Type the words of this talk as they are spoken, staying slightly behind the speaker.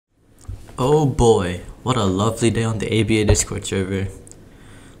Oh boy, what a lovely day on the ABA Discord server.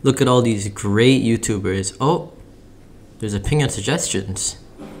 Look at all these great YouTubers. Oh, there's a ping and suggestions.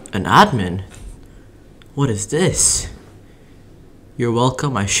 An admin? What is this? You're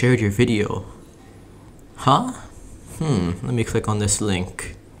welcome, I shared your video. Huh? Let me click on this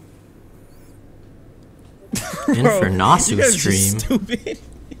link. Infernasu stream. Stupid.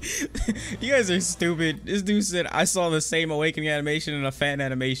 You guys are stupid. This dude said I saw the same awakening animation and a fan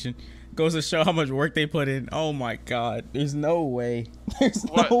animation. Goes to show how much work they put in. Oh my god. There's no way. There's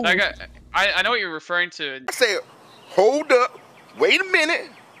what, no way. That guy, I know what you're referring to. I said, hold up, wait a minute,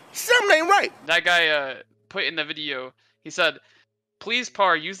 something ain't right. That guy put in the video, he said, please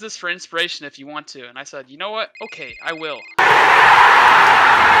Par, use this for inspiration if you want to. And I said, you know what? Okay, I will.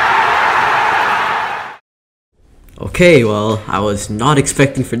 Okay, well, I was not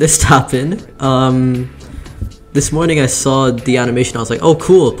expecting for this to happen. This morning I saw the animation, I was like, oh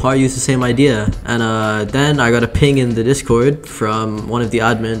cool, Par used the same idea. And then I got a ping in the Discord from one of the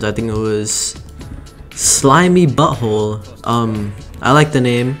admins, I think it was Slimy Butthole. I like the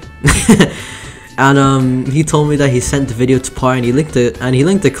name. And he told me that he sent the video to Par and he linked it, and he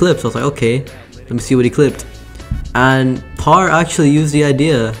linked the clip, so I was like, okay, let me see what he clipped. And Par actually used the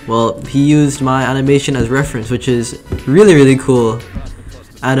idea. Well, he used my animation as reference, which is really cool.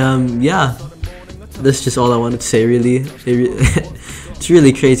 And yeah, that's just all I wanted to say, really. It's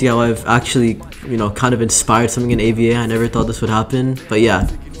really crazy how I've actually, you know, kind of inspired something in AVA. I never thought this would happen, but yeah.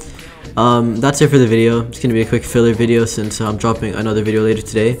 That's it for the video. It's gonna be a quick filler video since I'm dropping another video later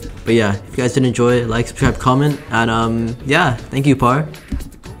today. But yeah, if you guys did enjoy, like, subscribe, comment, and yeah, thank you, Par.